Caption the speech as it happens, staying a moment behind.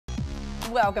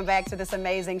Welcome back to this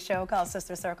amazing show called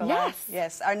Sister Circle Life.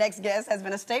 Yes, our next guest has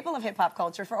been a staple of hip-hop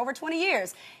culture for over 20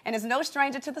 years and is no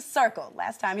stranger to the circle.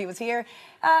 Last time he was here,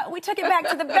 we took it back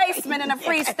to the basement in a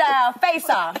freestyle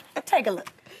face-off. Take a look.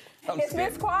 It's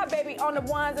Miss Quad, baby, on the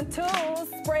ones and twos.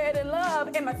 Spreading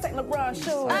love in my St. Laurent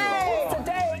shoes. Hey.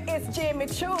 Today it's Jimmy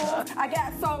Choo. I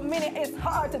got so many, it's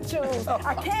hard to choose.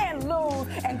 I can't lose,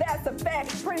 and that's a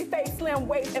fact. Pretty face, slim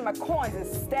waist, and my coins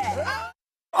is stacked.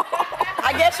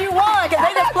 I guess you won, because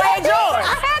they just played yours.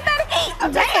 I had that heat.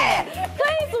 Damn.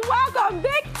 Please welcome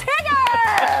Big Tigger.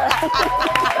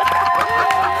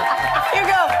 Here you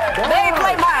go. They didn't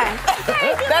play mine.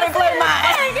 They didn't play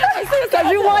mine. Because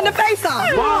you won the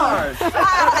face-off. Mars.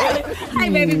 Hey,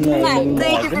 baby.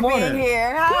 Thank you for being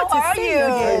here. How are you?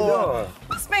 How you doing?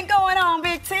 What's been going on,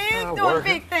 Big Tig? Doing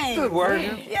big things. Good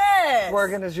working. Yes.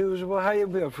 Working as usual. How you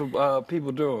been for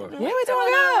people doing? Yeah, we're doing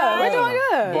good. We're doing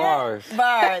good. Bars.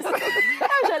 Bars.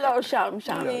 How's your little shout?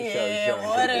 Yeah,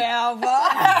 whatever.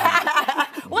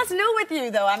 What's new with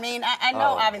you, though? I mean, I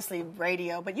know, obviously,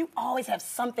 radio, but you always have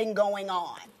something going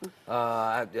on.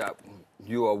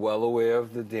 You are well aware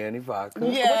of the Danny vodka.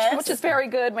 Yes. Which is very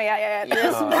good, may I add.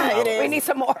 Yes, it is. We need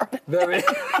some more. Very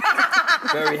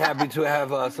happy to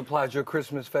have supplied your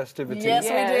Christmas festivities. Yes, we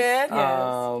did.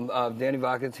 Danny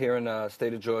Vodka's here in the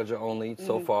state of Georgia only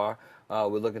so far.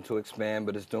 We're looking to expand,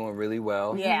 but it's doing really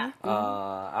well. Yeah.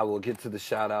 I will get to the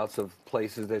shout-outs of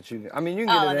places that you can get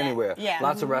it anywhere. Yeah.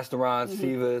 Lots of restaurants,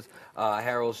 Siva's,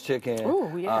 Harold's Chicken,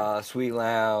 Sweet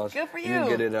Lounge. Good for you. You can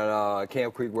get it at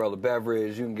Camp Creek World of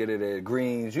Beverage. You can get it at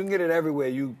Greens. You can get it everywhere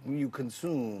you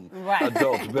consume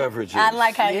adult beverages. I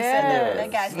like how you said that.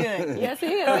 That guy's good. Yes, he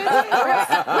is.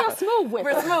 Real smooth with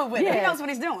it. We're smooth with it. He knows what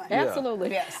he's doing.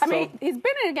 Absolutely. Yes. I mean, he's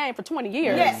been in the game for 20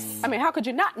 years. Yes. I mean, how could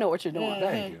you not know what you're doing?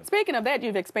 Thank you. Speaking of that,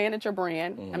 you've expanded your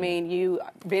brand. I mean, you've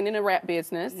been in the rap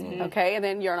business, okay, and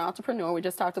then you're an entrepreneur. We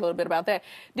just talked a little bit about that.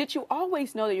 Did you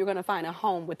always know that you're going to find a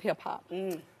home with hip-hop?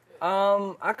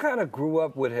 I kind of grew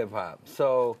up with hip-hop.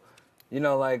 So,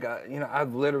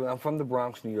 I'm from the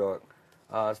Bronx, New York.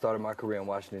 I started my career in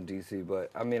Washington, D.C.,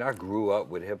 but, I mean, I grew up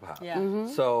with hip-hop. Yeah.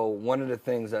 So one of the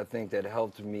things I think that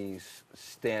helped me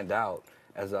stand out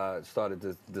as I started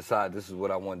to decide this is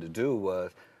what I wanted to do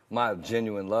was my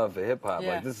genuine love for hip-hop.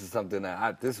 Yeah. Like, this is something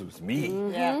that this was me.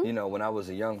 Yeah. You know, when I was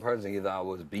a young person, either I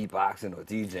was beatboxing or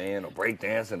DJing or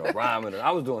breakdancing or rhyming, or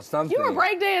I was doing something. You were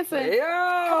breakdancing.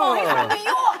 Yeah. Come on, he's from New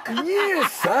York. Yeah,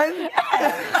 son.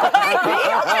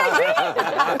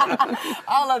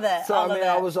 All of that. So all I mean, of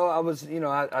that. I was,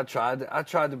 I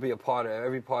tried to be a part of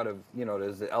every part of,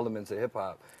 there's the elements of hip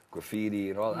hop, graffiti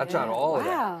and all. I tried all of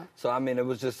that. So I mean, it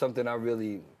was just something I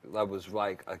was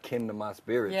like akin to my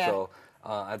spirit. Yeah. So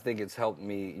I think it's helped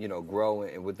me, grow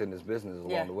within this business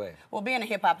along the way. Well, being a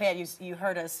hip-hop head, you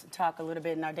heard us talk a little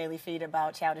bit in our daily feed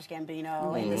about Childish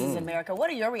Gambino and This Is America.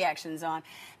 What are your reactions on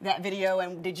that video,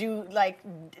 and did you,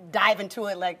 dive into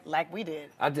it like we did?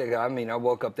 I did. I mean, I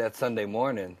woke up that Sunday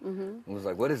morning and was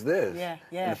like, what is this? Yeah.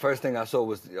 And the first thing I saw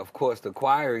was, of course, the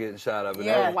choir getting shot up.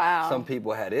 And some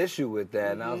people had issue with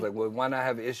that, and I was like, well, why not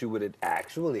have an issue with it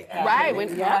actually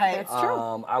happening? Right, that's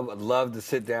true. I would love to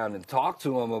sit down and talk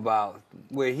to him about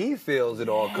where he feels it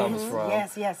all comes from.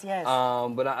 Yes.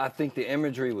 But I think the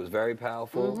imagery was very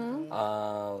powerful.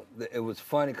 It was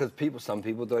funny because some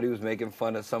people thought he was making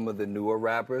fun of some of the newer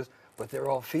rappers, but they're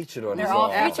all featured on the song.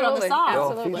 They're all featured on the song. They're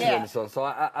all featured on the song. So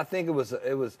I think it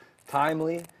was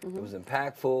timely. It was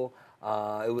impactful.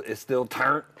 It's still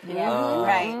turnt.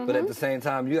 But at the same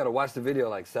time, you got to watch the video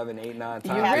like 7, 8, 9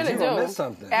 times. You really do. Miss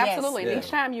something. Absolutely. Yes.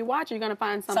 Each time you watch, you're going to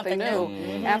find something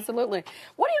new. Absolutely.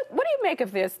 What do you make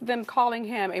of this? Them calling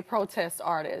him a protest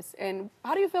artist, and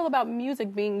how do you feel about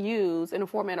music being used in a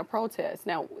format of protest?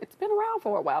 Now, it's been around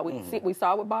for a while. We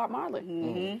saw it with Bob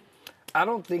Marley. I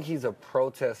don't think he's a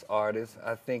protest artist.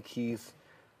 I think he's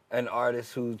an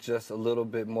artist who's just a little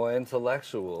bit more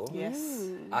intellectual. Yes.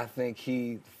 I think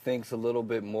he thinks a little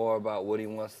bit more about what he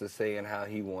wants to say and how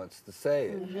he wants to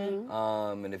say it.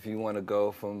 And if you want to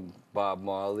go from Bob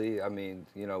Marley, I mean,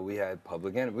 we had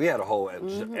Public Enemy. We had a whole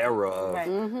era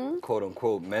of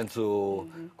quote-unquote mental,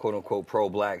 quote-unquote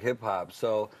pro-black hip-hop.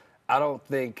 So I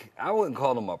wouldn't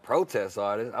call him a protest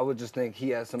artist. I would just think he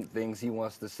has some things he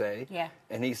wants to say. Yeah.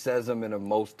 And he says them in a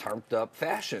most turned-up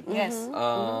fashion. Yes.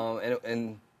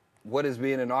 And what is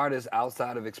being an artist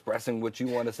outside of expressing what you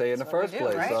want to say in the first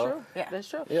place? Right? So, That's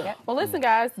true. Yeah. Well, listen,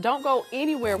 guys, don't go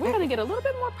anywhere. We're going to get a little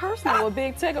bit more personal with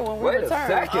Big Tigger when we Wait return. a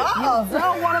second. You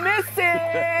don't want to miss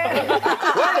it.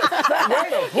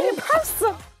 Wait a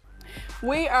person.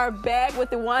 We are back with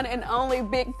the one and only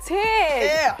Big Tig.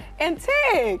 Yeah. And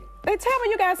Tig, they tell me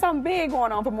you got something big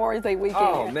going on for Memorial Day weekend.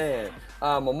 Oh, man.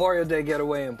 Memorial Day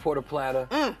getaway in Puerto Plata.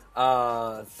 Hey,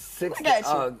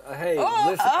 Listen.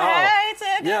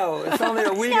 Tigger. Yo, it's only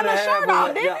a week and a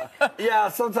half. Yeah,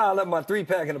 sometimes I let my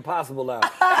 3-pack in the possible out.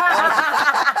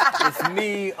 It's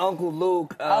me, Uncle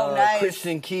Luke, nice.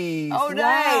 Christian Keys. Oh,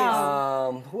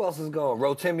 nice. Who else is going?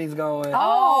 Rotimi's going.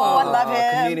 Oh, I love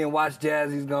him. Comedian Watch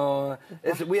Jazzy's going.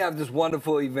 We have this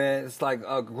wonderful event. It's like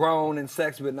grown and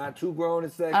sexy, but not too grown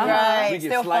and sexy. Right, we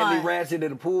get still slightly fun. ratchet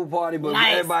at a pool party, but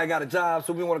Nice. everybody got a job,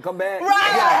 so we want to come back.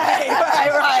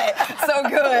 Right. So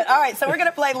good. All right, so we're going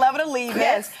to play Love It or Leave It.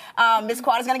 Yes. Miss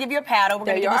Quad is going to give you a paddle. We're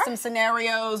going to There give you you are. some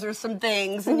scenarios or some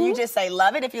things, and you just say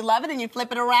love it if you love it, and you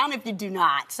flip it around if you do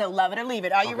not. So love it or leave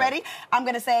it. Are you ready? I'm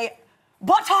going to say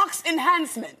buttocks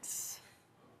enhancements.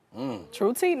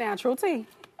 True tea now, true tea.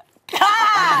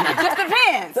 Just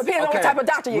depends. Depends on what type of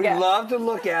doctor you we got. love to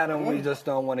look at them, we just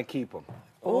don't want to keep them.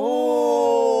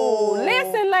 Ooh.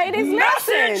 Listen, ladies,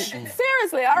 listen.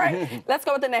 Seriously, all right. Let's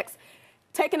go with the next.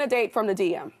 Taking a date from the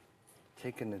DM.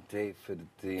 Taking a date for the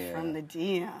DM. From the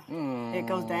DM. It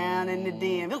goes down in the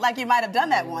DM. It looked like you might have done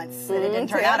that once, and it didn't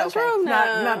turn out okay.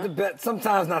 Not the best.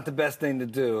 Sometimes not the best thing to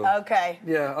do. Okay.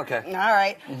 Yeah. Okay. All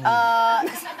right.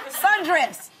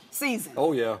 Sundress season.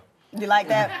 Oh yeah. You like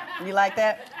that? You like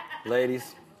that?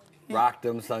 Ladies, rock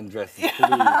them sundresses, please.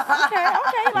 Okay,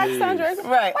 like sundress.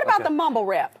 Right. What about the mumble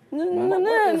rap? What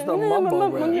is the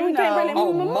mumble rap? You know.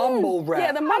 Oh, mumble rap.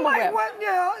 Yeah, the mumble rap. What?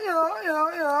 Yeah.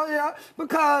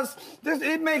 Because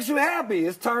it makes you happy.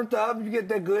 It's turned up. You get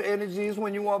that good energies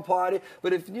when you want to party.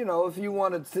 But if you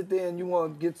want to sit there and you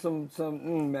want to get some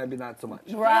maybe not so much.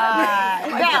 Right.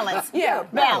 Balance. Yeah,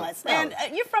 balance. And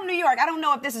you're from New York. I don't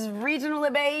know if this is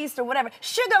regionally based or whatever.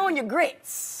 Sugar on your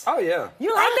grits. Oh yeah.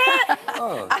 You like that?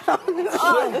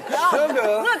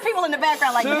 Sugar. Look, people in the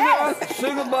background like, yes.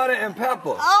 Sugar, butter, and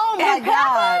pepper. Oh my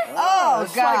God. Oh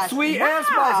It's God. like sweet and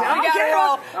spicy.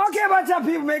 I don't care about how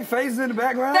people make faces in the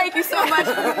background. Thank you so much,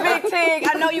 Big Tig.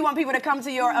 I know you want people to come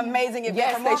to your amazing event.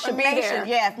 Yes, for more they should be information,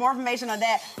 there. for more information on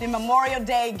that, the Memorial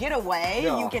Day Getaway,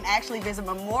 Yeah. you can actually visit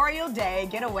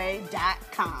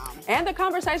memorialdaygetaway.com. And the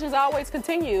conversation always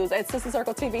continues at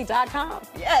sistercircletv.com.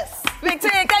 Yes. Big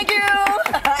Tig, thank you.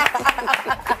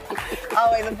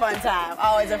 Always a fun time.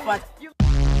 Always a fun